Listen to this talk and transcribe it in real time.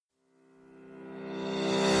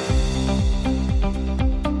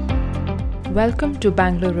Welcome to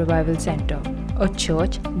Bangalore Revival Center, a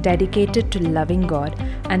church dedicated to loving God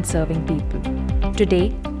and serving people. Today,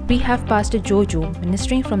 we have Pastor Jojo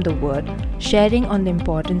ministering from the Word, sharing on the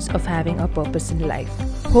importance of having a purpose in life.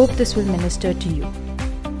 Hope this will minister to you.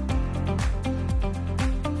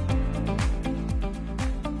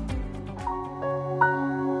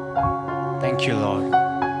 Thank you, Lord.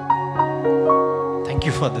 Thank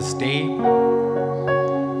you for this day.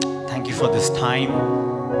 Thank you for this time.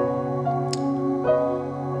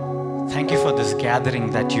 Thank you for this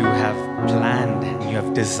gathering that you have planned and you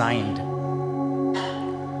have designed.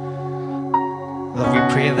 Lord,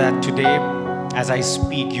 we pray that today, as I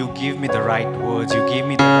speak, you give me the right words, you give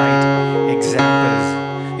me the right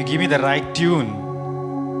examples, you give me the right tune.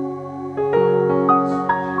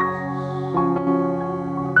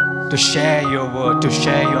 To share your word, to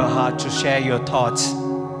share your heart, to share your thoughts.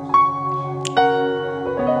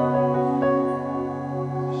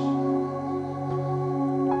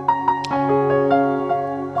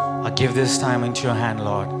 I give this time into your hand,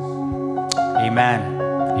 Lord. Amen.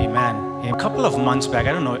 Amen. A couple of months back,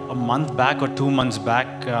 I don't know, a month back or 2 months back,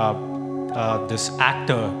 this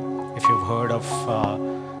actor, if you've heard of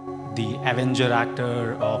the Avenger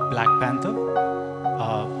actor of Black Panther,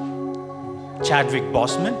 Chadwick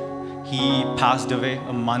Boseman, he passed away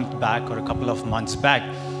a month back or a couple of months back.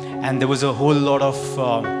 And there was a whole lot of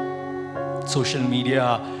social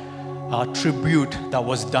media tribute that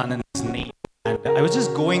was done in his name. And I was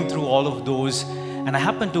just going through all of those, and I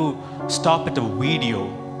happened to stop at a video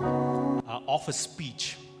of a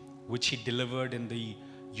speech which he delivered in the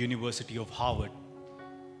University of Harvard.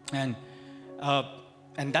 And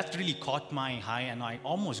that really caught my eye, and I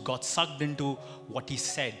almost got sucked into what he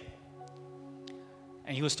said.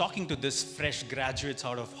 And he was talking to this fresh graduates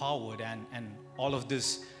out of Harvard and all of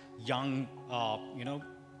this young,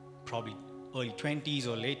 probably early 20s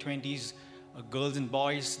or late 20s, girls and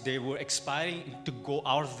boys. They were aspiring to go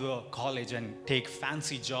out of the college and take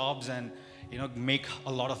fancy jobs and, make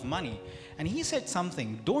a lot of money. And he said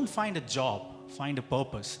something, don't find a job, find a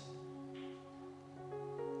purpose.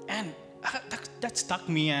 And that stuck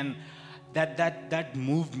me, and that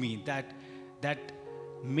moved me, that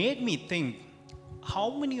made me think, how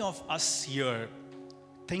many of us here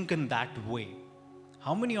think in that way?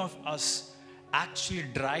 How many of us actually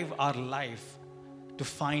drive our life to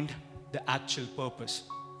find the actual purpose?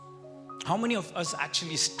 How many of us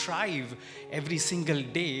actually strive every single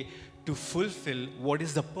day to fulfill what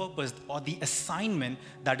is the purpose or the assignment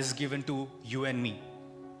that is given to you and me?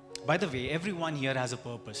 By the way, everyone here has a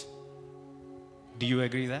purpose. Do you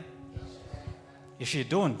agree that? If you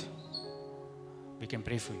don't, we can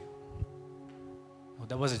pray for you. Oh,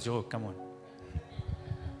 that was a joke, come on.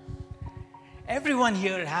 Everyone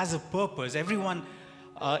here has a purpose. Everyone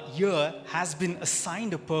here has been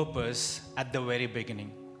assigned a purpose at the very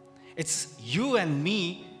beginning. It's you and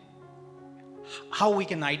me. How we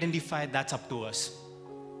can identify, that's up to us.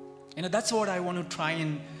 That's what I want to try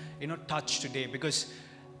and touch today, because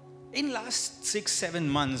in last 6-7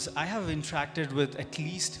 months I have interacted with at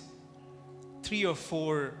least 3 or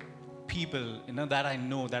 4 people that I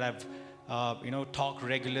know, that I've talk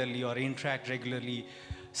regularly or interact regularly,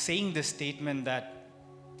 saying this statement that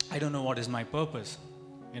I don't know what is my purpose.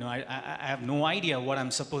 I have no idea what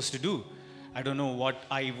I'm supposed to do. I don't know what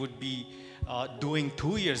I would be doing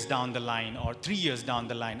 2 years down the line or 3 years down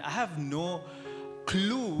the line. I have no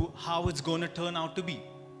clue how it's going to turn out to be.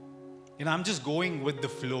 I'm just going with the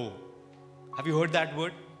flow. Have you heard that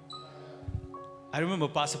word? I remember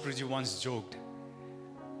Pastor Priji once joked,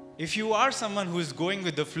 if you are someone who is going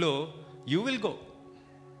with the flow, you will go.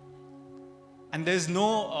 And there's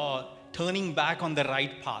no turning back on the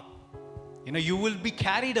right path. You will be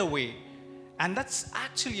carried away. And that's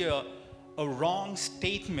actually a wrong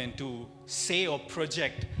statement to say or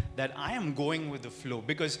project that I am going with the flow,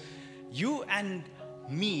 because you and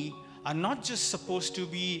me are not just supposed to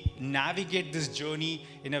navigate this journey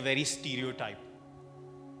in a very stereotype.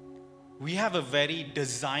 We have a very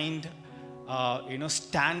designed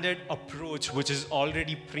standard approach which is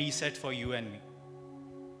already preset for you and me,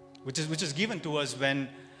 which is given to us when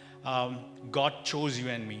God chose you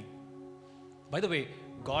and me. By the way,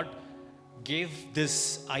 God gave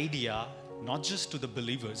this idea not just to the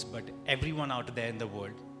believers, but everyone out there in the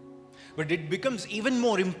world. But it becomes even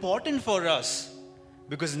more important for us,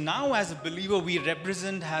 because now as a believer we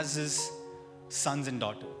represent as his sons and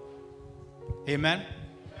daughters. Amen?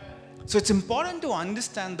 So it's important to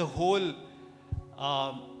understand the whole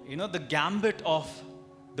the gambit of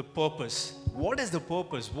the purpose. What is the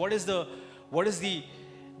purpose? What is the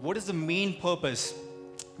main purpose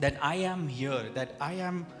that I am here, that I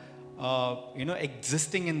am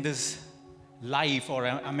existing in this life, or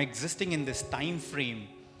I'm existing in this time frame.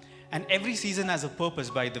 And every season has a purpose,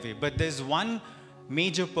 by the way. But there's one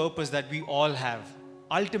major purpose that we all have.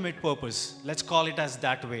 Ultimate purpose. Let's call it as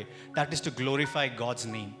that way. That is to glorify God's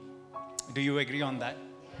name. Do you agree on that?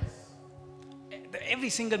 Every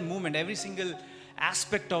single moment, every single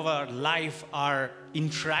aspect of our life, our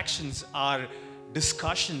interactions, our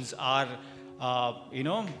discussions, our,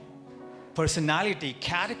 personality,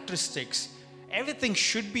 characteristics, everything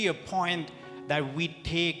should be a point that we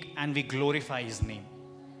take and we glorify His name.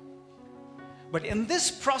 But in this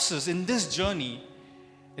process, in this journey,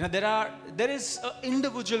 there is an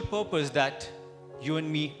individual purpose that you and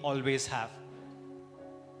me always have.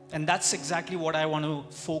 And that's exactly what I want to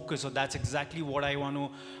focus, or that's exactly what I want to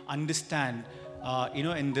understand,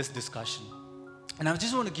 in this discussion. And I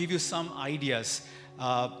just want to give you some ideas,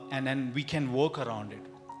 and then we can work around it.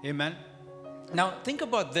 Amen. Now, think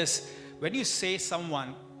about this. When you say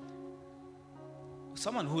someone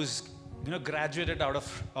who's graduated out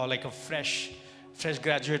of, or like a fresh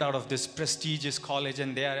graduate out of this prestigious college,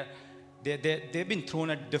 and they've been thrown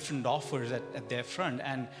at different offers at their front,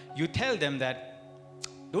 and you tell them that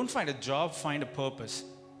don't find a job, find a purpose.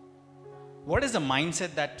 What is the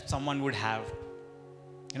mindset that someone would have?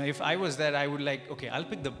 If I was there, I would okay, I'll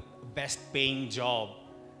pick the best paying job,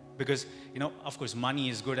 because of course money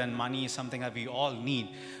is good and money is something that we all need.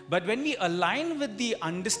 But when we align with the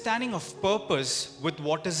understanding of purpose with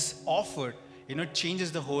what is offered, it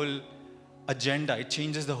changes the whole agenda. It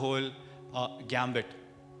changes the whole gambit.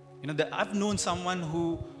 I've known someone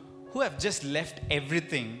who have just left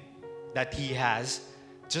everything that he has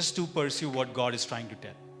just to pursue what God is trying to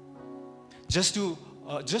tell, just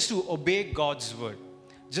to obey God's word,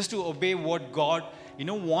 just to obey what God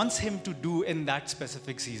wants him to do in that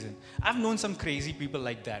specific season. I've known some crazy people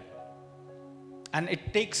like that, and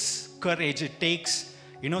it takes courage. It takes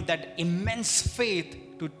that immense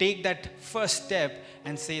faith to take that first step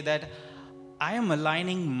and say that I am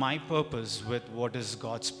aligning my purpose with what is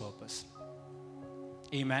God's purpose.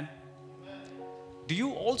 Amen. Do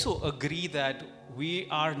you also agree that we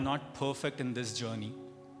are not perfect in this journey?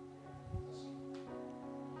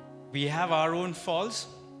 We have our own faults.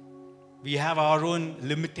 We have our own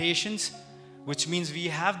limitations, which means we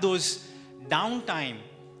have those downtime,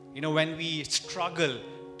 when we struggle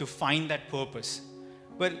to find that purpose.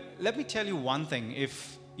 But let me tell you one thing.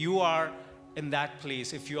 If you are in that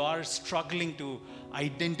place, if you are struggling to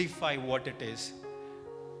identify what it is,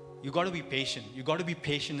 you got to be patient. You got to be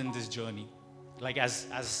patient in this journey. Like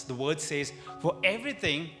as the word says, for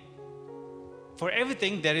everything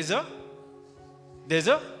there's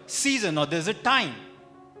a season, or there's a time.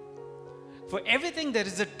 For everything there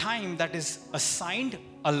is a time that is assigned,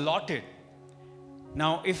 allotted.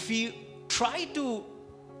 Now, if we try to,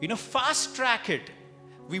 fast track it,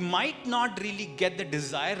 we might not really get the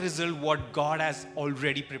desired result what God has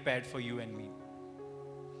already prepared for you and me.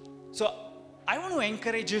 So I want to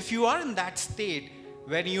encourage you, if you are in that state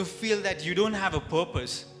where you feel that you don't have a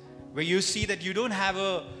purpose, where you see that you don't have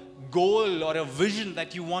a goal or a vision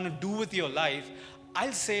that you want to do with your life,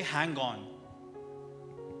 I'll say hang on.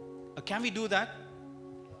 Can we do that?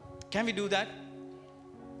 Can we do that?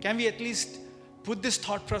 Can we at least put this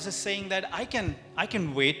thought process saying that I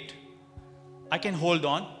can wait, I can hold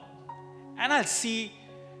on, and I'll see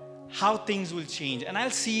how things will change, and I'll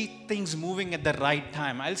see things moving at the right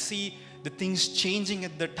time. I'll see the things changing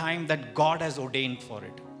at the time that God has ordained for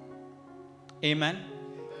it. Amen.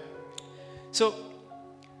 So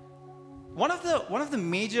one of the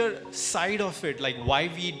major side of it, like why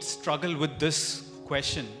we struggle with this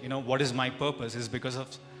question, what is my purpose, is because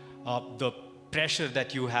of the pressure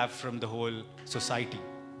that you have from the whole society.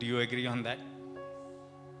 Do you agree on that?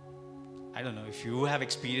 I don't know if you have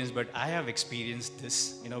experienced, but I have experienced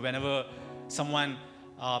this. Whenever someone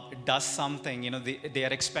does something, they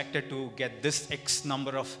are expected to get this X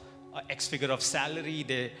number of X figure of salary.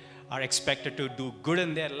 They are expected to do good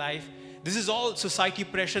in their life. This is all society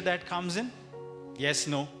pressure that comes in. Yes,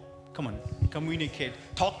 no, come on, communicate.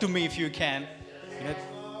 Talk to me if you can.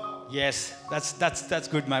 Yes, that's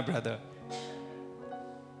good, my brother.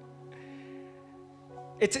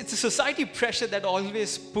 It's a society pressure that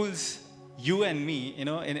always pulls you and me,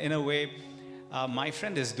 in a way. My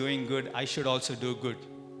friend is doing good, I should also do good.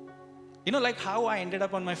 Like how I ended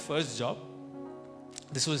up on my first job.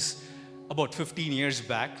 This was about 15 years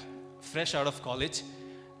back, fresh out of college,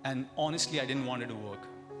 and honestly, I didn't want to work.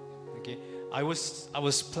 Okay, I was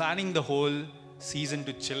planning the whole season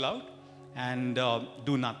to chill out and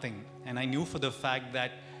do nothing, and I knew for the fact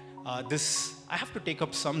that I have to take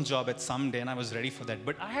up some job at some day, and I was ready for that.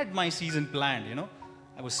 But I had my season planned.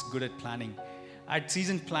 I was good at planning, I'd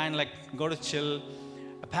season plan, like go to chill.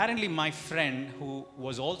 Apparently, my friend, who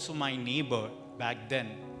was also my neighbor back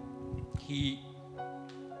then, he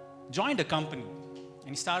joined a company and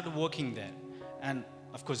he started working there. And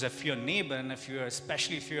of course, if you're a neighbor, and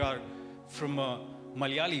especially if you are from a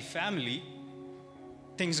Malayali family,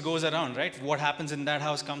 things goes around, right? What happens in that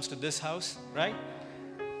house comes to this house, right?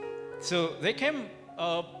 So there came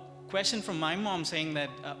a question from my mom saying that,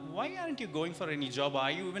 why aren't you going for any job?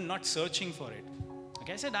 Are you even not searching for it?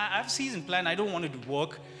 Okay, I said, I have season plan. I don't want to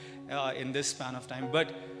work in this span of time.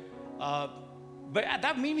 But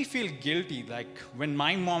that made me feel guilty. Like when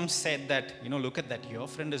my mom said that, look at that, your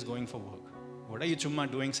friend is going for work. What are you chumma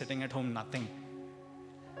doing sitting at home? Nothing.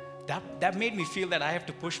 That made me feel that I have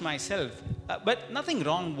to push myself. But nothing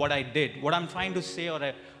wrong what I did. What I'm trying to say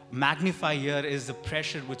or magnify here is the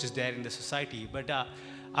pressure which is there in the society. But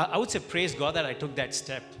I would say praise God that I took that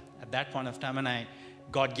step at that point of time, and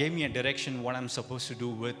God gave me a direction what I'm supposed to do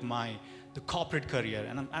with the corporate career,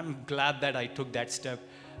 and I'm glad that I took that step.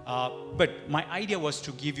 But my idea was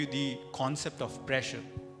to give you the concept of pressure.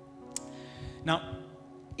 Now,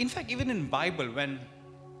 in fact, even in Bible, when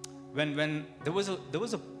there was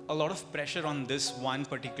a lot of pressure on this one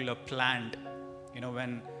particular plant,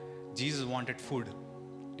 when Jesus wanted food.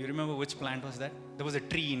 Do you remember which plant was that? There was a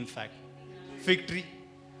tree, in fact, fig tree.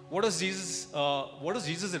 What was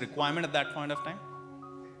Jesus' requirement at that point of time?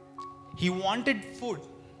 He wanted food.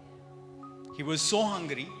 He was so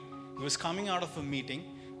hungry. He was coming out of a meeting.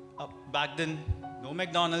 Back then, no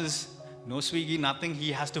McDonald's, no Swiggy, nothing.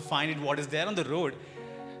 He has to find it what is there on the road.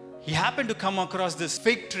 He happened to come across this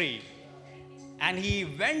fig tree, and he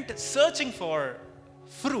went searching for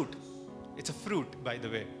fruit. It's a fruit, by the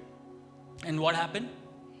way. And what happened?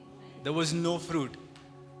 There was no fruit.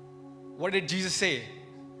 What did Jesus say?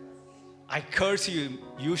 I curse you,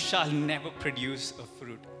 you shall never produce a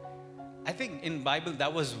fruit. I think in Bible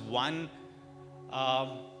that was one I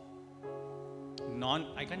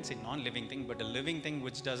can't say non-living thing, but a living thing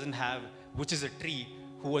which is a tree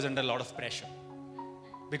who was under a lot of pressure.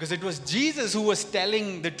 Because it was Jesus who was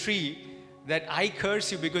telling the tree that I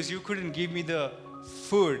curse you because you couldn't give me the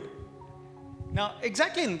food. Now,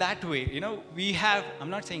 exactly in that way, I'm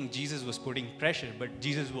not saying Jesus was putting pressure, but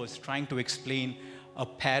Jesus was trying to explain a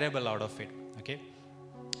parable out of it, okay?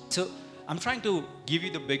 So, I'm trying to give you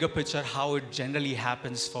the bigger picture how it generally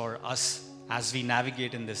happens for us as we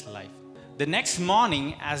navigate in this life. The next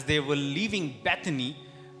morning, as they were leaving Bethany,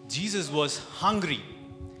 Jesus was hungry.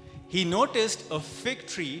 He noticed a fig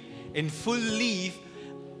tree in full leaf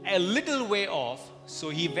a little way off, so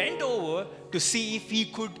he went over to see if he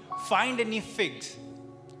could find any figs.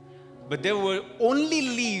 But there were only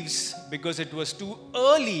leaves because it was too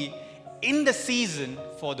early in the season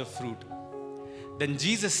for the fruit. Then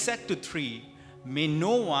Jesus said to the tree, may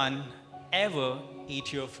no one ever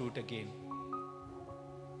eat your fruit again.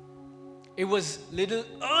 It was little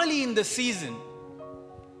early in the season.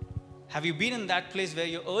 Have you been in that place where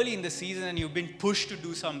you're early in the season and you've been pushed to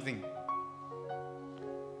do something?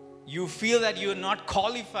 You feel that you're not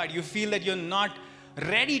qualified. You feel that you're not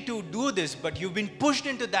ready to do this, but you've been pushed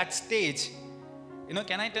into that stage.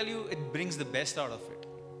 Can I tell you, it brings the best out of it.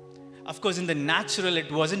 Of course, in the natural,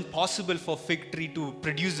 it wasn't possible for fig tree to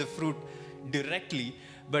produce the fruit directly.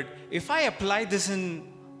 But if I apply this in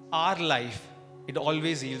our life, it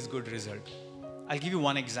always yields good result. I'll give you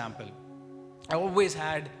one example. I always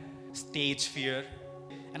had stage fear.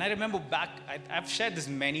 And I remember back, I've shared this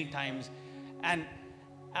many times. And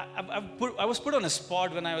I was put on a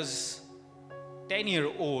spot when I was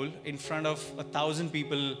 10-year-old in front of 1,000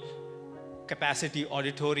 people capacity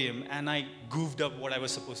auditorium, and I goofed up what I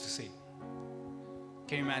was supposed to say.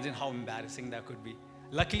 Can you imagine how embarrassing that could be?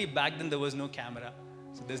 Luckily, back then there was no camera,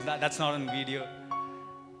 so that's not on video.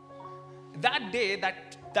 That day,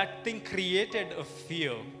 that thing created a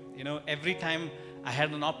fear. Every time I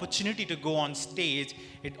had an opportunity to go on stage,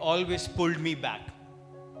 it always pulled me back.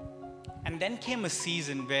 And then came a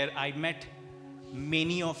season where I met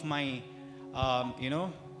many of my,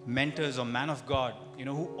 mentors or man of God,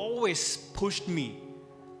 who always pushed me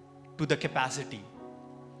to the capacity.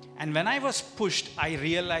 And when I was pushed, I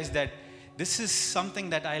realized that this is something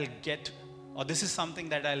that I'll get, or this is something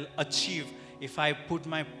that I'll achieve if I put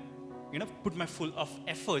my full of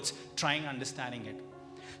efforts trying understanding it.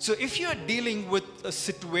 So if you are dealing with a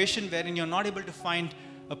situation wherein you're not able to find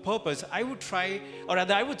a purpose, I would try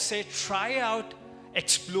out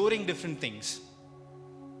exploring different things.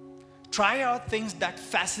 Try out things that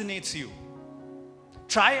fascinates you.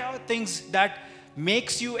 Try out things that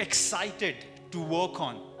makes you excited to work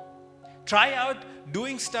on. Try out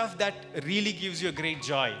doing stuff that really gives you a great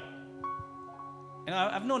joy.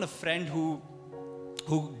 I've known a friend who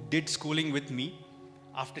who did schooling with me.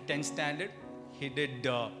 After 10th standard, he did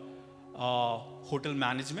hotel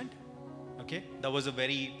management. Okay, that was a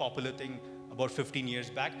very popular thing about 15 years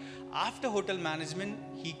back. After hotel management,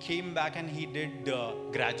 he came back and he did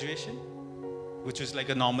graduation, which was like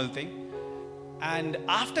a normal thing. And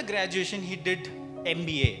after graduation, he did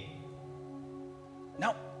MBA.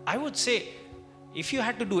 Now, I would say, if you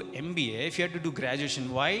had to do MBA, if you had to do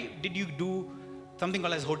graduation, why did you do something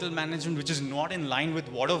called as hotel management, which is not in line with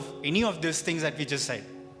any of these things that we just said?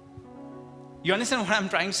 You understand what I'm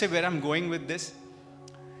trying to say, where I'm going with this?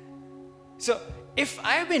 So, if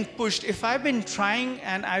I've been pushed, if I've been trying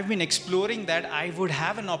and I've been exploring that, I would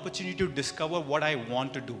have an opportunity to discover what I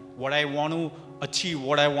want to do, what I want to achieve,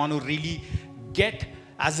 what I want to really get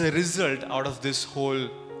as a result out of this whole,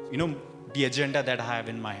 the agenda that I have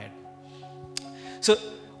in my head. So,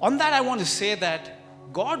 on that, I want to say that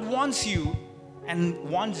God wants you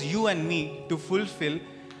and me to fulfill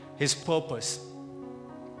His purpose.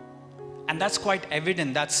 And that's quite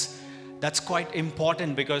evident. That's quite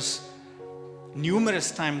important, because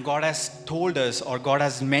numerous times God has told us, or God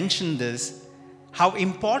has mentioned this, how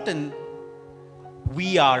important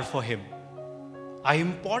we are for Him.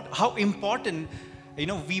 How important,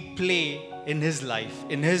 we play in His life,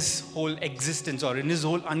 in His whole existence, or in His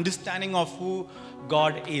whole understanding of who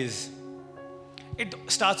God is. It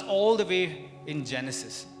starts all the way in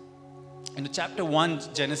Genesis. In chapter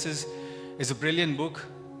 1, Genesis is a brilliant book.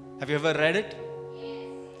 Have you ever read it? Yes.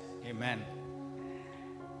 Amen.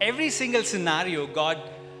 Every single scenario, God,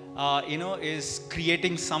 is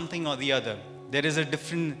creating something or the other. There is a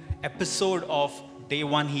different episode of day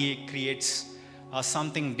 1, He creates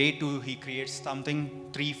something. Day 2, He creates something.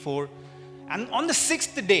 3, 4. And on the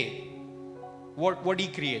 6th day, what He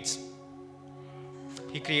creates?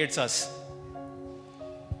 He creates us.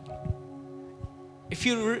 If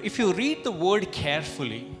you read the word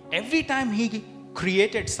carefully, every time He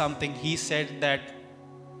created something, He said that,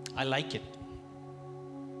 I like it.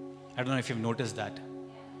 I don't know if you've noticed that.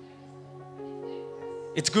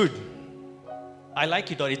 It's good. I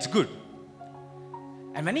like it, or it's good.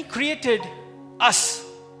 And when He created us,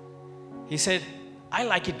 He said, I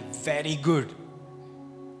like it very good.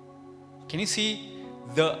 Can you see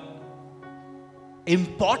the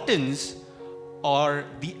importance or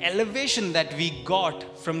the elevation that we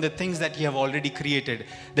got from the things that He have already created?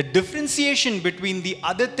 The differentiation between the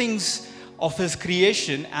other things of His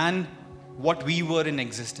creation and what we were in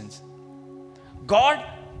existence. God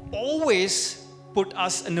always put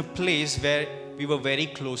us in a place where we were very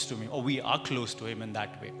close to Him, or we are close to Him in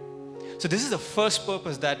that way. So this is the first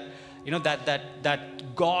purpose that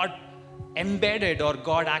that God embedded, or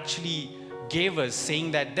God actually gave us,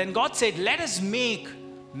 saying that then God said, let us make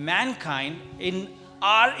mankind in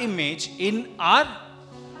our image, in our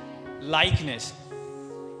likeness.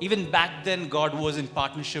 Even back then, God was in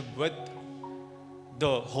partnership with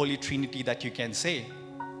the Holy Trinity, that you can say.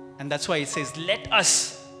 And that's why it says, let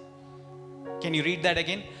us. Can you read that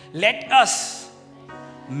again? Let us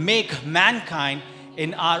make mankind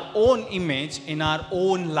in our own image, in our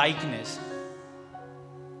own likeness.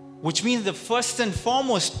 Which means the first and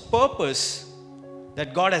foremost purpose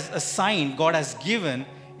that God has assigned, God has given,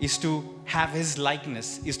 is to have His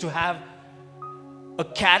likeness, is to have a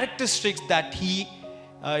characteristics that He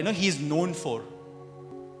is known for.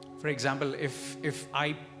 For example, if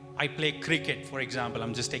I play cricket, for example,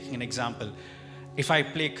 I'm just taking an example. If I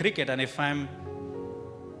play cricket and if I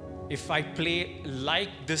play like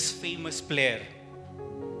this famous player,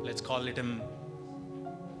 let's call it him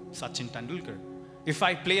Sachin Tendulkar. If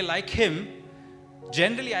I play like him,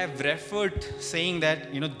 generally I have referred saying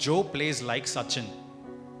that, Joe plays like Sachin.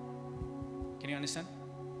 Can you understand?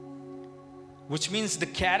 Which means the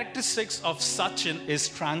characteristics of Sachin is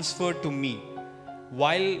transferred to me.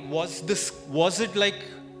 While was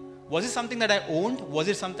it something that I owned? Was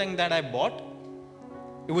it something that I bought?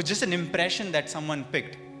 It was just an impression that someone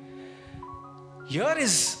picked. Here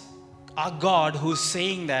is our God who's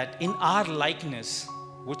saying that in our likeness,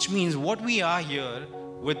 which means what we are here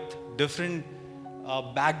with different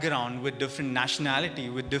background, with different nationality,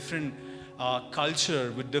 with different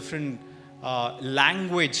culture, with different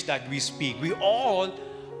language that we speak. We all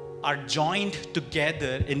are joined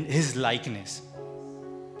together in His likeness.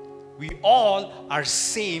 We all are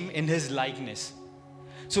same in His likeness.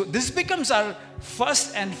 So this becomes our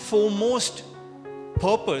first and foremost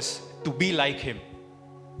purpose, to be like Him.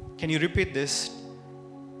 Can you repeat this?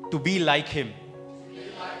 To be like Him.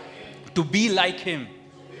 To be like Him.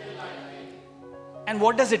 And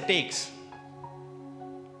what does it take?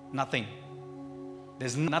 Nothing.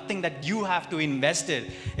 There's nothing that you have to invest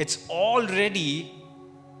in. It's already,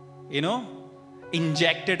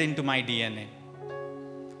 injected into my DNA.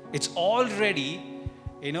 It's already,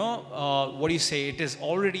 what do you say? It is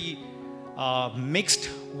already mixed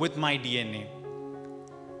with my DNA.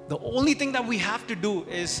 The only thing that we have to do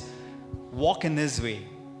is walk in His way,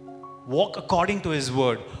 walk according to His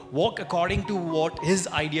word, walk according to what His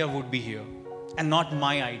idea would be here, and not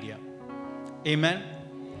my idea. Amen?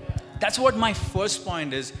 That's what my first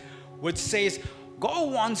point is, which says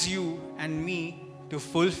God wants you and me to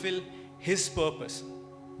fulfill His purpose.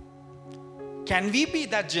 Can we be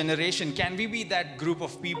that generation? Can we be that group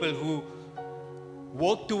of people who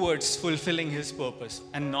work towards fulfilling His purpose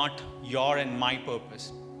and not your and my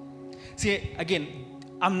purpose? See, again,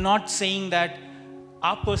 I'm not saying that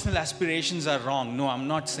our personal aspirations are wrong. No, I'm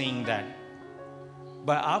not saying that.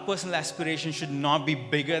 But our personal aspiration should not be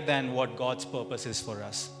bigger than what God's purpose is for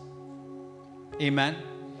us. Amen?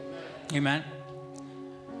 Amen?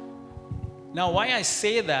 Now, why I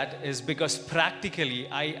say that is because practically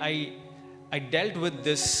I dealt with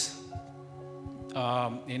this,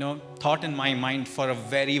 thought in my mind for a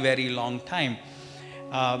very, very long time.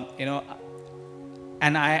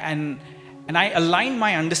 And I aligned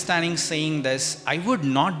my understanding saying this: I would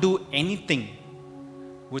not do anything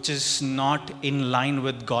which is not in line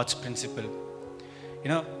with God's principle.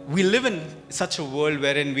 We live in such a world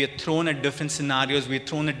wherein we are thrown at different scenarios, we are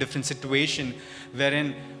thrown at different situations,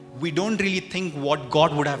 wherein we don't really think what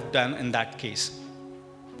God would have done in that case.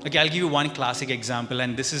 Okay, I'll give you one classic example,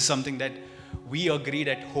 and this is something that we agreed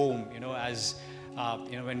at home,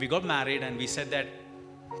 when we got married, and we said that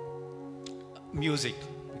music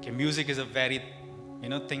is a very,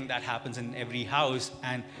 thing that happens in every house,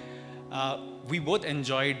 and we both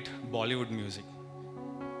enjoyed Bollywood music.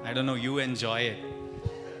 I don't know, you enjoy it.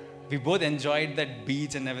 We both enjoyed that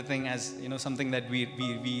beats and everything as, something that we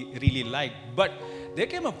really liked. But there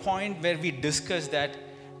came a point where we discussed that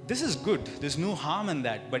this is good, there's no harm in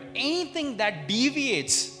that, but anything that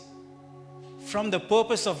deviates from the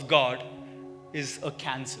purpose of God is a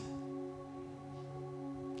cancel.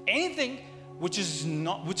 Anything which is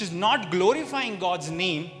not glorifying God's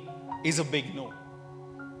name is a big no.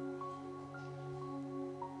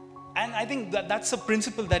 And I think that's a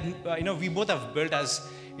principle that we both have built as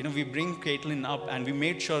we bring Caitlin up, and we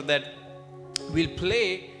made sure that we'll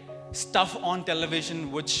play stuff on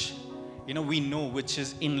television which we know which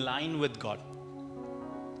is in line with God.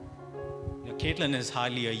 Caitlin is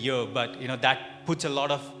hardly a year, but that puts a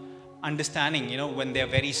lot of understanding. When they're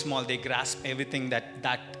very small, they grasp everything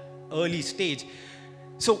that early stage.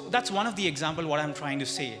 So that's one of the example what I'm trying to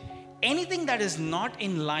say. Anything that is not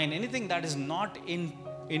in line, anything that is not in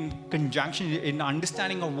conjunction, in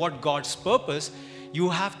understanding of what God's purpose, you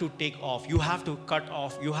have to take off. You have to cut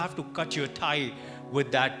off. You have to cut your tie with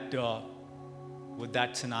that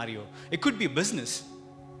scenario. It could be business.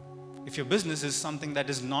 If your business is something that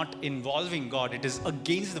is not involving God, it is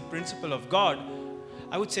against the principle of God,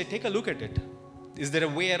 I would say take a look at it. Is there a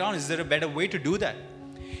way around? Is there a better way to do that?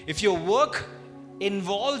 If your work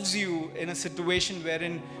involves you in a situation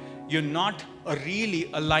wherein you're not really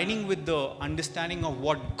aligning with the understanding of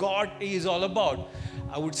what God is all about,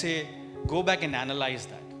 I would say go back and analyze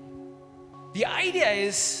that. The idea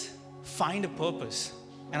is find a purpose.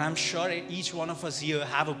 And I'm sure each one of us here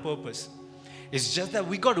have a purpose. It's just that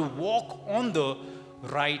we got to walk on the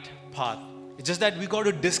right path. It's just that we got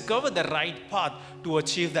to discover the right path to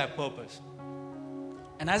achieve that purpose.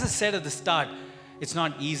 And as I said at the start, it's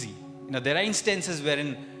not easy. There are instances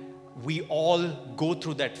wherein we all go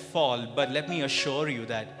through that fall, but let me assure you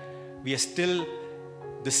that we are still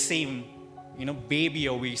the same, baby,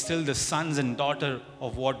 or we still the sons and daughter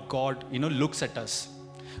of what God, looks at us.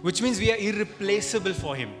 Which means we are irreplaceable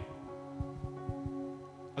for Him.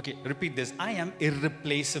 Okay, repeat this. I am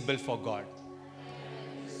irreplaceable for God.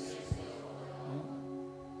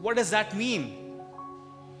 What does that mean?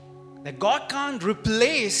 That God can't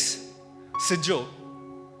replace Sijo,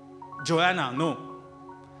 Joanna, no.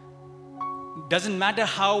 Doesn't matter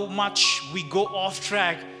how much we go off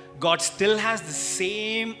track, God still has the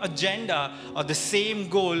same agenda or the same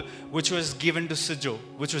goal which was given to Sijo,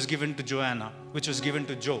 which was given to Joanna, which was given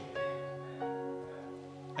to Joe.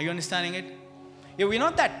 Are you understanding it? Yeah, we're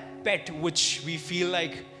not that pet which we feel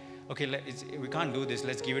like, okay, we can't do this,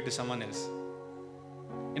 let's give it to someone else.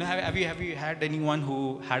 Have you had anyone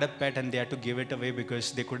who had a pet and they had to give it away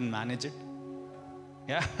because they couldn't manage it?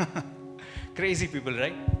 Yeah? Crazy people,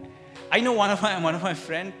 right? I know one of my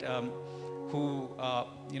friend who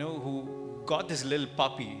got this little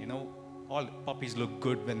puppy. All puppies look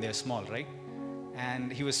good when they're small, right?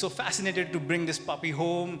 And he was so fascinated to bring this puppy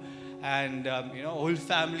home, and whole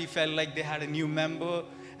family felt like they had a new member.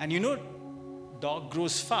 And dog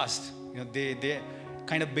grows fast. They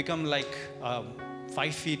kind of become like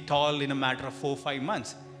 5 feet tall in a matter of 4-5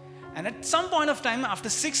 months. And at some point of time, after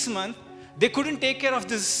 6 months, they couldn't take care of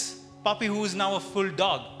this puppy who is now a full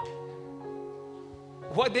dog.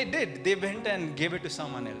 What they did, they went and gave it to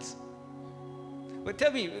someone else. But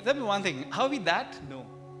tell me one thing, how are we that? No.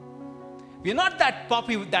 We are not that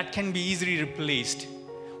puppy that can be easily replaced.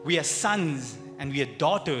 We are sons and we are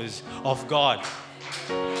daughters of God.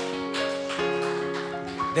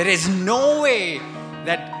 There is no way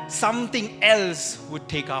that something else would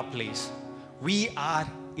take our place. We are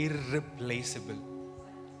irreplaceable.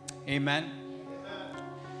 Amen.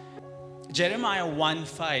 Jeremiah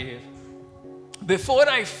 1:5. Before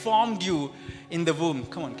I formed you in the womb.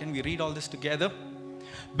 Come on, can we read all this together?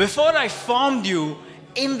 Before I formed you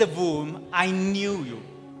in the womb, I knew you.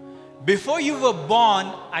 Before you were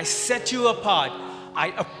born, I set you apart.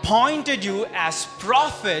 I appointed you as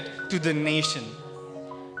prophet to the nation.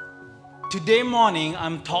 Today morning,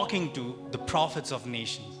 I'm talking to the prophets of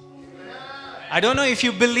nations. I don't know if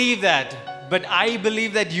you believe that, but I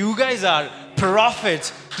believe that you guys are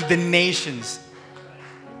prophets to the nations.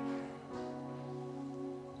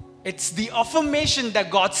 It's the affirmation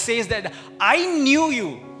that God says that I knew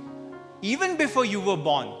you even before you were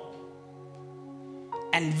born.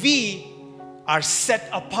 And we are set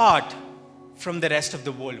apart from the rest of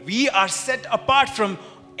the world. We are set apart from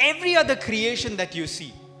every other creation that you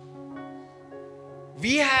see.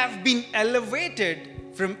 We have been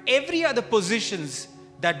elevated from every other positions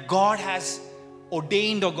that God has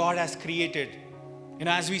ordained or God has created.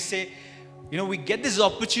 As we say, we get this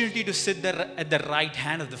opportunity to sit there at the right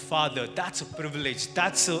hand of the Father. That's a privilege.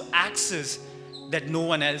 That's an access that no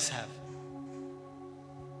one else have.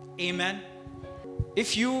 Amen.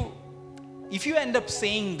 If you end up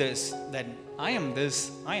saying this, that I am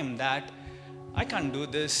this, I am that, I can't do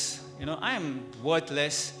this, I am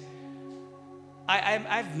worthless. I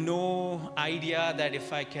have no idea that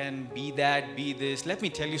if I can be that, be this. Let me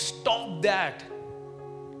tell you, stop that.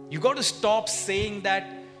 You got to stop saying that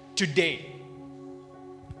today.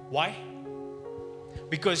 Why?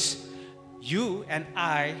 Because you and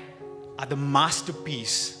I are the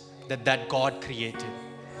masterpiece that God created.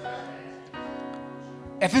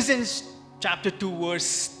 Ephesians chapter 2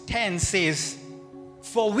 verse 10 says,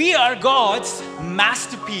 for we are God's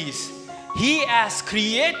masterpiece. He has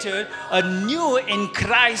created a new in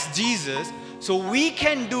Christ Jesus so we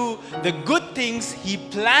can do the good things He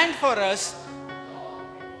planned for us.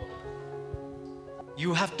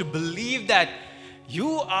 You have to believe that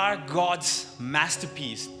you are God's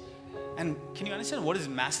masterpiece. And can you understand what is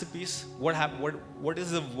masterpiece? What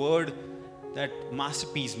is the word that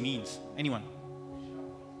masterpiece means? Anyone?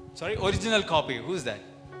 Sorry, original copy. Who's that?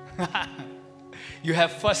 You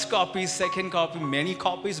have first copy, second copy, many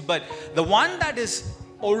copies, but the one that is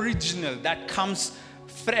original, that comes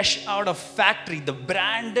fresh out of factory, the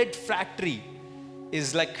branded factory,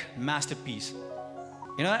 is like masterpiece.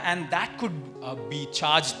 And that could be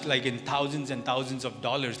charged like in thousands and thousands of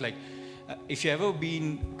dollars. Like if you ever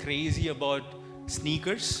been crazy about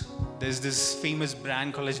sneakers, there's this famous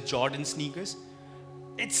brand called as Jordan sneakers.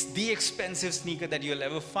 It's the expensive sneaker that you'll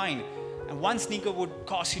ever find. And one sneaker would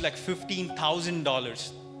cost you like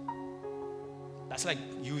 $15,000. That's like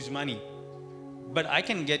huge money. But I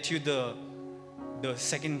can get you the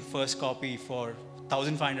first copy for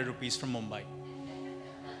 1,500 rupees from Mumbai.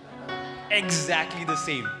 Exactly the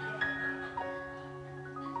same.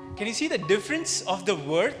 Can you see the difference of the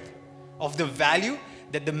worth, of the value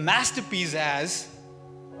that the masterpiece has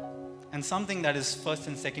and something that is first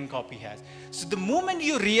and second copy has? So the moment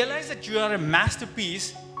you realize that you are a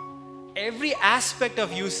masterpiece, every aspect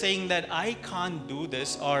of you saying that I can't do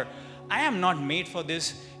this or I am not made for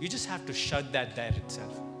this, you just have to shut that there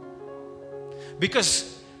itself.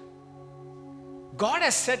 Because God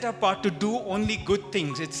has set apart to do only good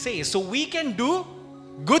things, it says. So we can do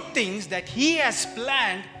good things that He has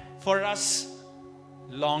planned for us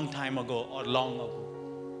long time ago or long ago.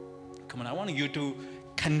 Come on, I want you to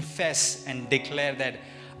confess and declare that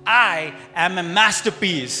I am a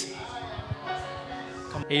masterpiece.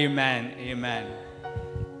 Amen, amen.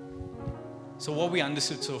 So what we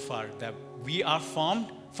understood so far, that we are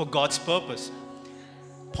formed for God's purpose.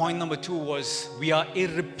 Point number 2 was we are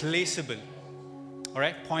irreplaceable. All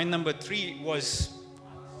right, point number 3 was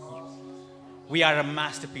we are a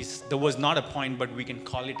masterpiece. There was not a point, but we can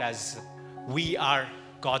call it as we are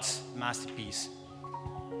God's masterpiece.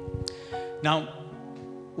 Now,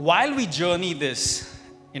 while we journey this,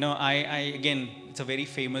 I again, it's a very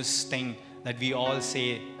famous thing that we all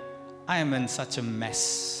say, I am in such a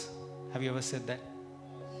mess. Have you ever said that?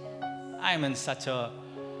 I am in such a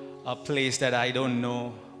a place that I don't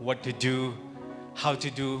know what to do, how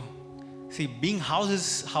to do. See, being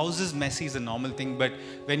houses messy is a normal thing, but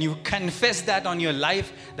when you confess that on your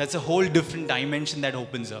life, that's a whole different dimension that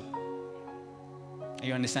opens up. Are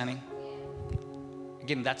you understanding?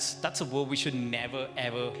 Again, that's a word we should never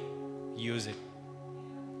ever use it.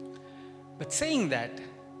 But saying that,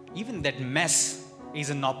 even that mess is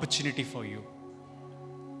an opportunity for you.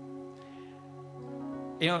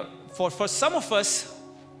 You know, for some of us,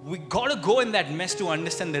 we gotta go in that mess to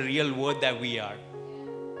understand the real worth that we are.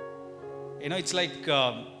 You know, it's like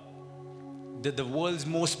the world's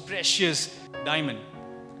most precious diamond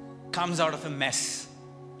comes out of a mess.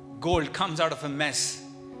 Gold comes out of a mess.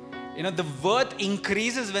 You know, the worth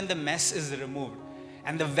increases when the mess is removed,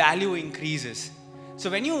 and the value increases. So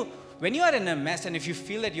when you are in a mess, and if you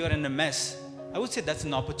feel that you are in a mess, I would say that's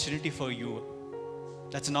an opportunity for you.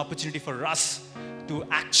 That's an opportunity for us to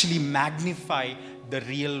actually magnify the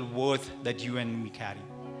real worth that you and me carry.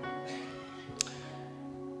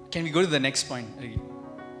 Can we go to the next point?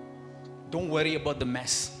 Don't worry about the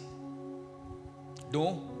mess.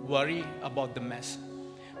 Don't worry about the mess.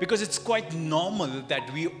 Because it's quite normal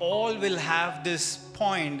that we all will have this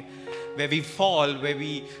point where we fall, where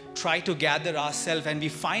we try to gather ourselves and we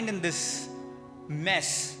find in this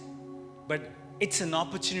mess. But it's an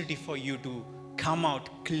opportunity for you to come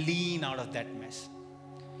out clean out of that mess.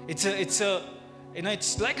 It's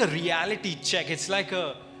like a reality check. It's like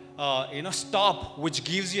a stop, which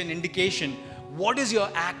gives you an indication. What is your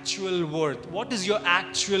actual worth? What is your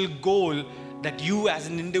actual goal that you as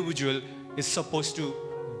an individual is supposed to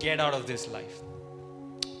get out of this life?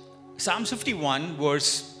 Psalm 51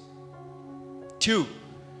 verse 2.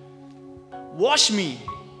 Wash me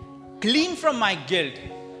clean from my guilt.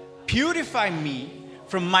 Purify me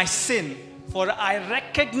from my sin. For I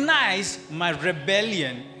recognize my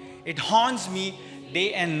rebellion. It haunts me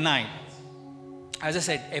day and night. As I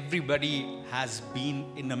said, everybody has been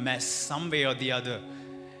in a mess some way or the other.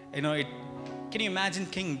 Can you imagine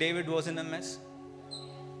King David was in a mess?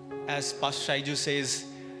 As Pastor Shaiju says,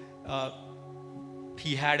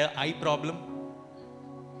 he had an eye problem.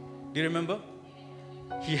 Do you remember?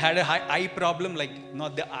 He had an eye problem, like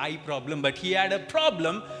not the eye problem, but he had a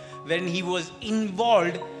problem when he was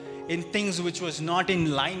involved in things which was not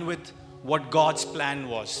in line with what God's plan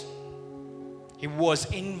was. He was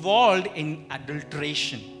involved in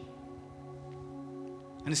adulteration.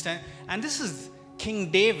 Understand? And this is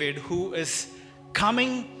King David who is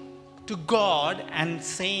coming to God and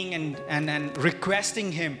saying and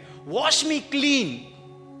requesting him, wash me clean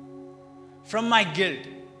from my guilt.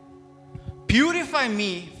 Purify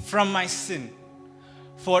me from my sin.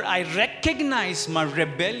 For I recognize my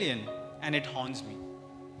rebellion and it haunts me.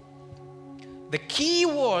 The key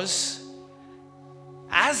was,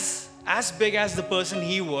 as big as the person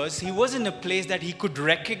he was in a place that he could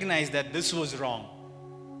recognize that this was wrong.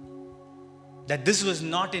 That this was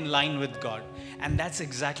not in line with God. And that's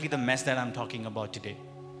exactly the mess that I'm talking about today.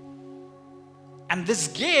 And this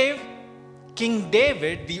gave King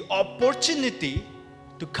David the opportunity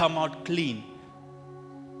to come out clean.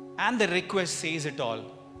 And the request says it all.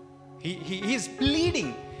 He's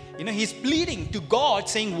pleading. He's pleading to God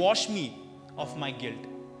saying, wash me of my guilt.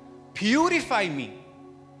 Purify me.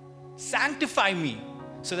 Sanctify me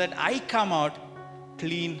so that I come out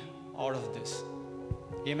clean out of this.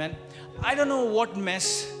 Amen. I don't know what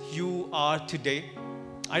mess you are today.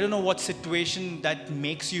 I don't know what situation that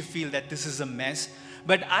makes you feel that this is a mess.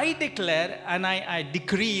 But I declare and I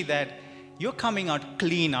decree that you're coming out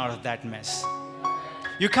clean out of that mess.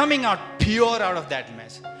 You're coming out pure out of that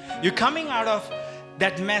mess. You're coming out of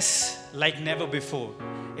that mess like never before.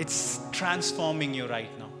 It's transforming you right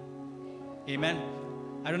now. Amen.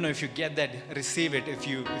 I don't know if you get that, receive it,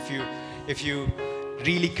 if you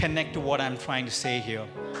really connect to what I'm trying to say here.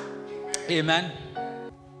 Amen.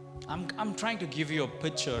 I'm trying to give you a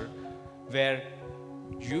picture where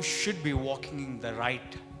you should be walking in the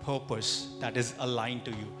right purpose that is aligned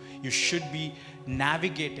to you. You should be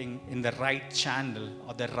navigating in the right channel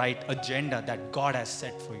or the right agenda that God has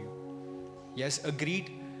set for you. Yes,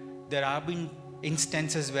 agreed. There have been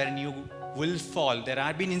instances wherein you will fall. There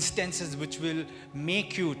have been instances which will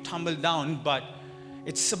make you tumble down, but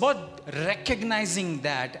it's about recognizing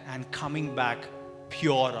that and coming back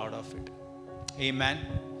pure out of it. Amen.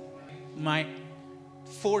 My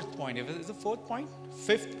fourth point, is it fourth point?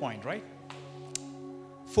 Fifth point, right?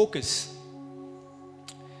 Focus.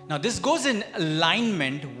 Now this goes in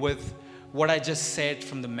alignment with what I just said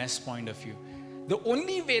from the mess point of view. The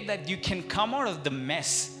only way that you can come out of the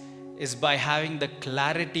mess is by having the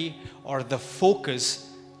clarity or the focus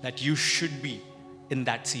that you should be in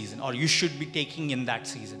that season or you should be taking in that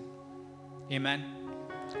season. Amen.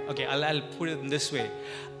 Okay, I'll put it in this way.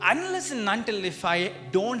 Unless and until if I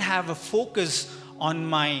don't have a focus on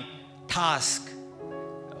my task,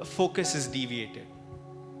 focus is deviated.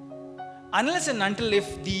 Unless and until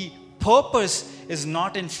if the purpose is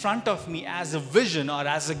not in front of me as a vision or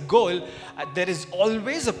as a goal, there is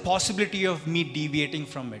always a possibility of me deviating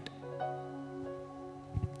from it.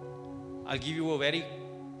 I'll give you a very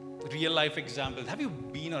real life example. Have you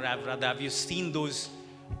been, or rather have you seen those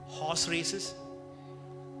horse races?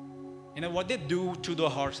 You know what they do to the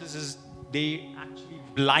horses is they actually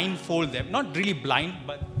blindfold them. Not really blind,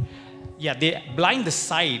 but yeah, they blind the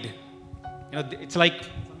side. You know, it's like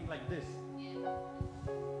something like this.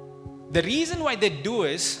 The reason why they do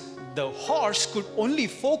is the horse could only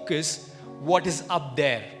focus what is up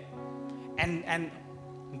there, and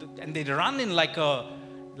they run in like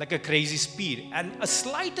a crazy speed, and a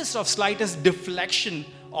slightest deflection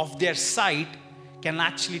of their sight can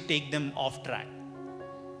actually take them off track.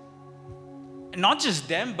 And not just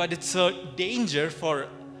them, but it's a danger for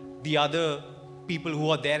the other people who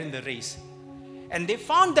are there in the race. And they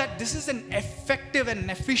found that this is an effective and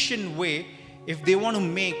efficient way if they want to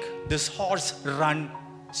make this horse run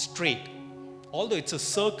straight. Although it's a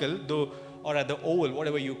circle, though, or at the oval,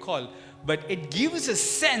 whatever you call, but it gives a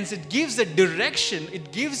sense, it gives a direction,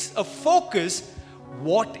 it gives a focus.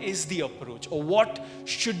 What is the approach, or what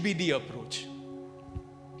should be the approach?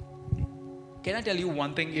 Can I tell you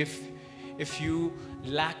one thing? If you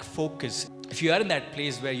lack focus, if you are in that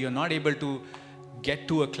place where you're not able to get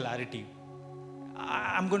to a clarity,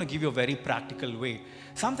 I'm going to give you a very practical way.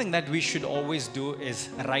 Something that we should always do is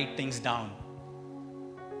write things down.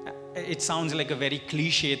 It sounds like a very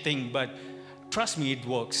cliche thing, but trust me, it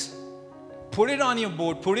works. Put it on your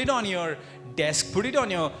board, put it on your desk, put it on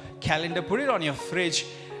your calendar, put it on your fridge.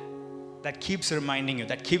 That keeps reminding you,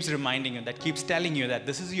 that keeps telling you that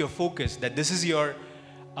this is your focus, that this is your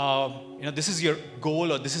this is your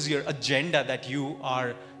goal, or this is your agenda that you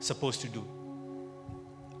are supposed to do.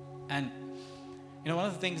 And one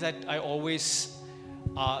of the things that I always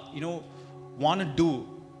want to do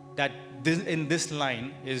that in this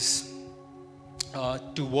line is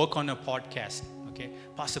to work on a podcast. Okay,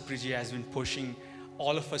 Pastor Priji has been pushing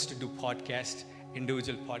all of us to do podcasts,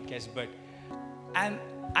 individual podcasts, and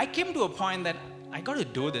I came to a point that I got to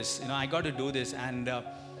do this.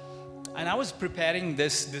 And I was preparing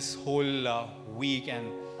this whole week,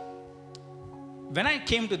 and when I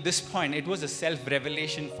came to this point, it was a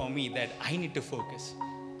self-revelation for me that I need to focus.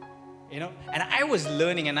 And I was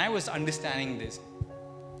learning and I was understanding this.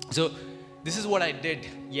 So this is what I did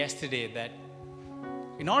yesterday, that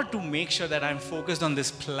in order to make sure that I'm focused on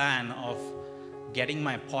this plan of getting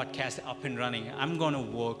my podcast up and running, I'm going to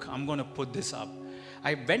work, I'm going to put this up.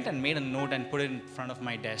 I went and made a note and put it in front of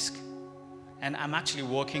my desk. And I'm actually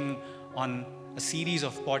working on a series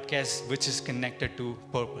of podcasts which is connected to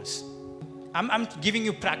purpose. I'm giving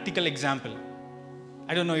you practical example.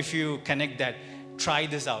 I don't know if you connect that. Try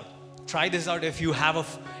this out. Try this out if you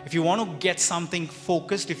want to get something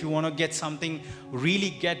focused, if you want to get something, really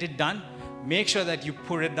get it done, make sure that you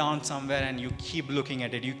put it down somewhere and you keep looking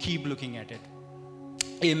at it. You keep looking at it.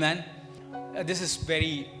 Amen. This is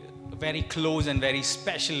very, very close and very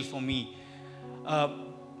special for me.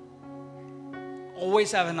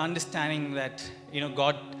 Always have an understanding that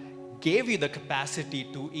God gave you the capacity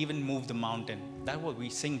to even move the mountain. That's what we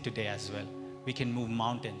sing today as well. We can move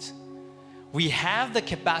mountains. We have the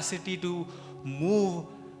capacity to move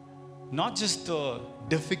not just the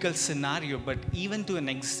difficult scenario, but even to an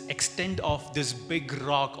extent of this big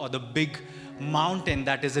rock or the big mountain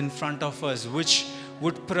that is in front of us, which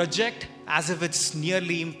would project as if it's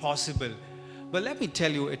nearly impossible. But let me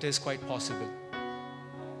tell you, it is quite possible.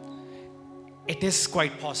 It is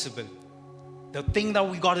quite possible. The thing that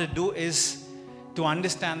we got to do is to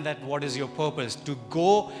understand that what is your purpose, to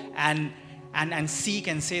go and seek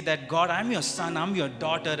and say that, God, I'm your son, I'm your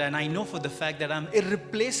daughter, and I know for the fact that I'm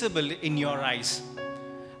irreplaceable in your eyes.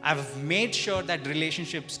 I've made sure that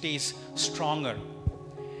relationship stays stronger.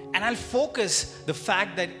 And I'll focus the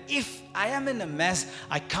fact that if I am in a mess,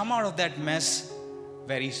 I come out of that mess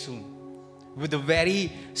very soon. With a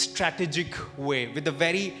very strategic way, with a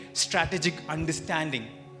very strategic understanding.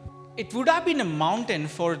 It would have been a mountain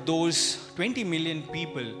for those 20 million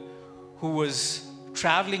people who was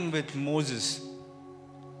traveling with Moses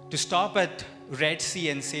to stop at Red Sea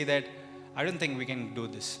and say that, I don't think we can do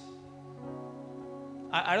this.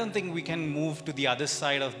 I don't think we can move to the other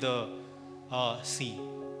side of the sea.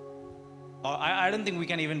 I don't think we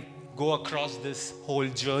can even go across this whole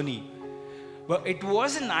journey. But it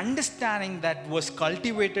was an understanding that was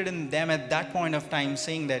cultivated in them at that point of time,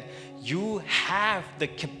 saying that you have the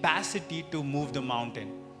capacity to move the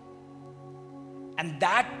mountain. And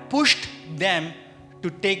that pushed them to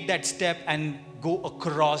take that step and go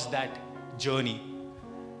across that journey.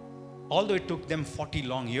 Although it took them 40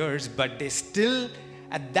 long years, but they still,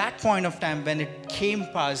 at that point of time when it came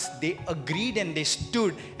past, they agreed and they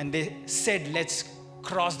stood and they said, let's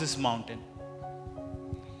cross this mountain.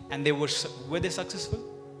 And they were they successful?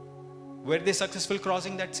 Were they successful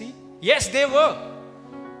crossing that sea? Yes, they were.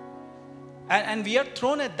 And we are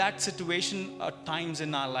thrown at that situation at times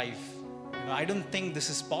in our life. I don't think this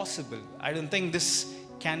is possible. I don't think this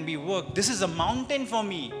can be worked. This is a mountain for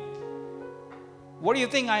me. What do you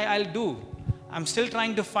think I'll do? I'm still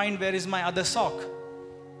trying to find where is my other sock.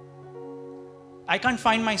 I can't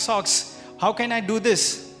find my socks. How can I do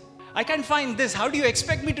this? I can't find this. How do you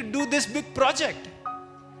expect me to do this big project?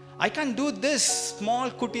 I can't do this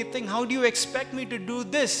small cutie thing. How do you expect me to do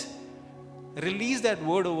this? Release that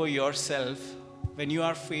word over yourself when you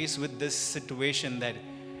are faced with this situation that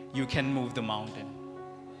you can move the mountain.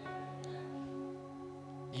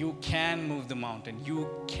 You can move the mountain. You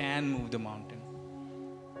can move the mountain.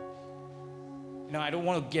 I don't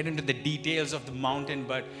want to get into the details of the mountain,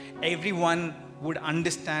 but everyone would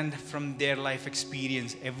understand from their life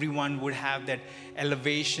experience. Everyone would have that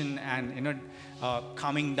elevation and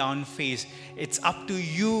coming down phase. It's up to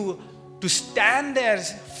you to stand there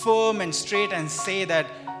firm and straight and say that,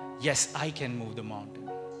 yes, I can move the mountain.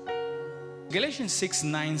 Galatians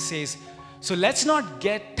 6:9 says, so let's not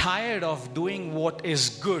get tired of doing what is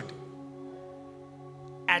good.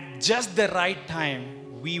 At just the right time,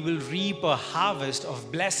 we will reap a harvest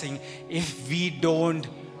of blessing if we don't,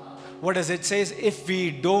 what does it say? If we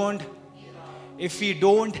don't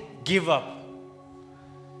give up.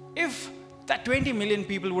 If that 20 million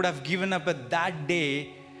people would have given up at that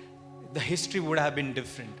day, the history would have been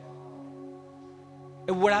different.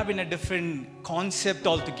 It would have been a different concept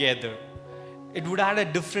altogether. It would have had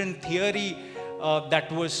a different theory that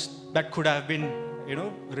could have been,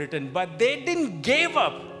 written. But they didn't give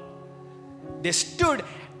up. They stood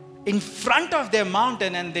in front of their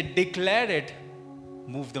mountain and they declared it,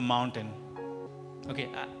 move the mountain. Okay,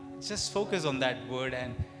 just focus on that word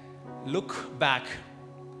and look back,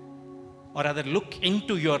 or rather look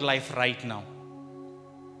into your life right now.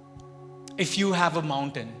 If you have a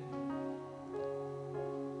mountain,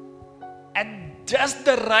 at just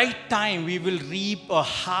the right time, we will reap a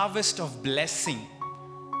harvest of blessing,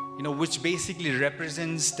 which basically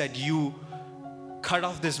represents that you cut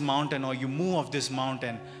off this mountain or you move off this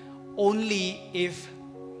mountain only if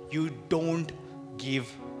you don't give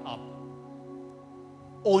up.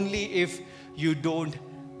 Only if you don't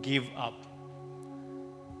give up.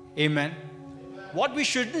 Amen. What we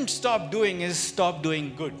shouldn't stop doing is stop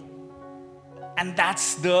doing good. And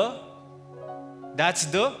that's the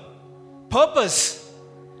purpose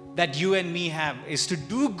that you and me have, is to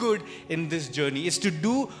do good in this journey, is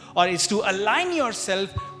to align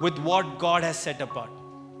yourself with what God has set apart.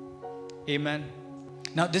 Amen.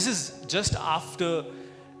 Now, this is just after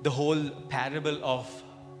the whole parable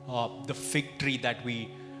of the fig tree that we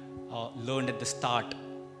learned at the start.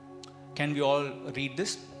 Can we all read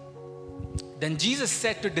this? Then Jesus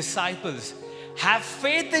said to disciples, have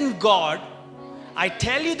faith in God. I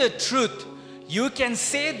tell you the truth. You can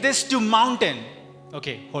say this to mountain.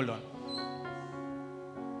 Okay, hold on.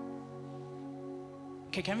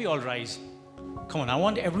 Okay, can we all rise? Come on, I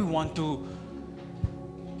want everyone to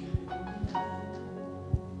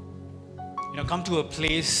come to a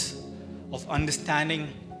place of understanding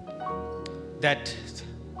that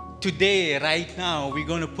today, right now, we're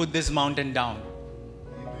going to put this mountain down.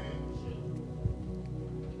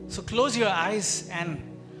 So close your eyes and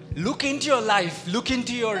look into your life, look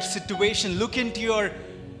into your situation, look into your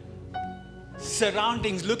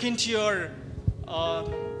surroundings, look into your,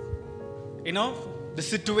 the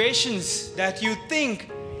situations that you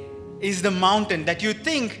think is the mountain, that you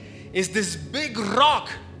think is this big rock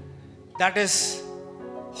that is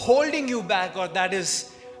holding you back or that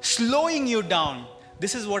is slowing you down.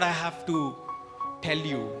 This is what I have to tell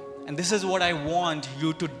you, and this is what I want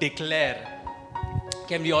you to declare.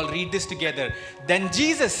 Can we all read this together? Then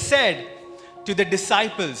Jesus said to the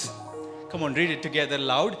disciples, come on, read it together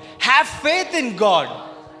loud. Have faith in God.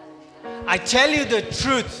 I tell you the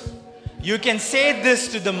truth. You can say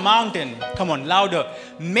this to the mountain. Come on, louder.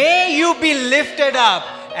 May you be lifted up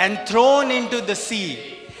and thrown into the sea,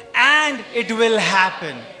 and it will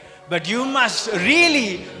happen. But you must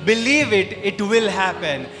really believe it will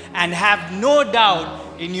happen, and have no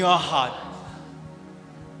doubt in your heart.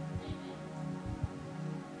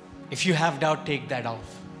 If you have doubt, take that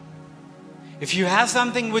off. If you have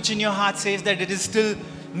something which in your heart says that it is still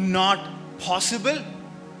not possible,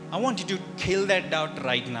 I want you to kill that doubt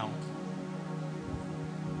right now.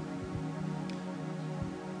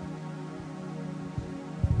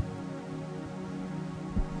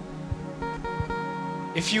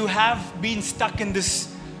 If you have been stuck in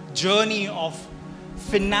this journey of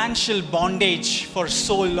financial bondage for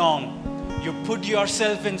so long, you put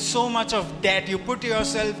yourself in so much of debt, you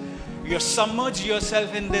submerge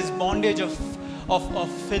yourself in this bondage of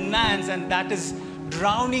finance, and that is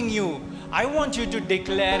drowning you. I want you to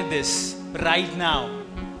declare this right now.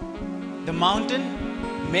 The mountain,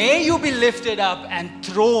 may you be lifted up and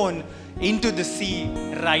thrown into the sea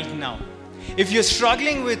right now. If you're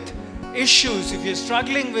struggling with issues, if you're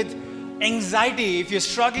struggling with anxiety, if you're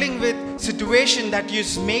struggling with situation that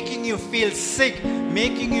is making you feel sick,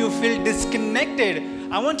 making you feel disconnected,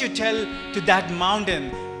 I want you to tell to that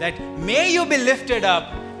mountain that may you be lifted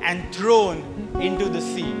up and thrown into the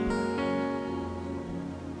sea.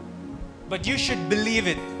 But you should believe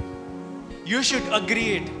it. You should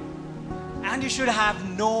agree it. And you should have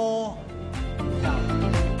no doubt.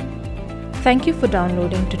 Thank you for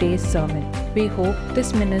downloading today's sermon. We hope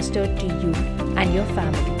this ministered to you and your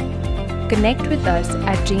family. Connect with us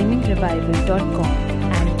at dreamingrevival.com,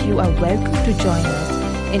 and you are welcome to join us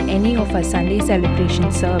in any of our Sunday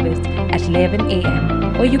celebration service at 11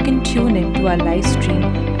 a.m. or you can tune in to our live stream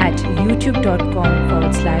at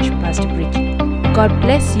youtube.com/Pastor Bridget. God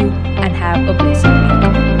bless you and have a blessed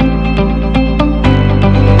week.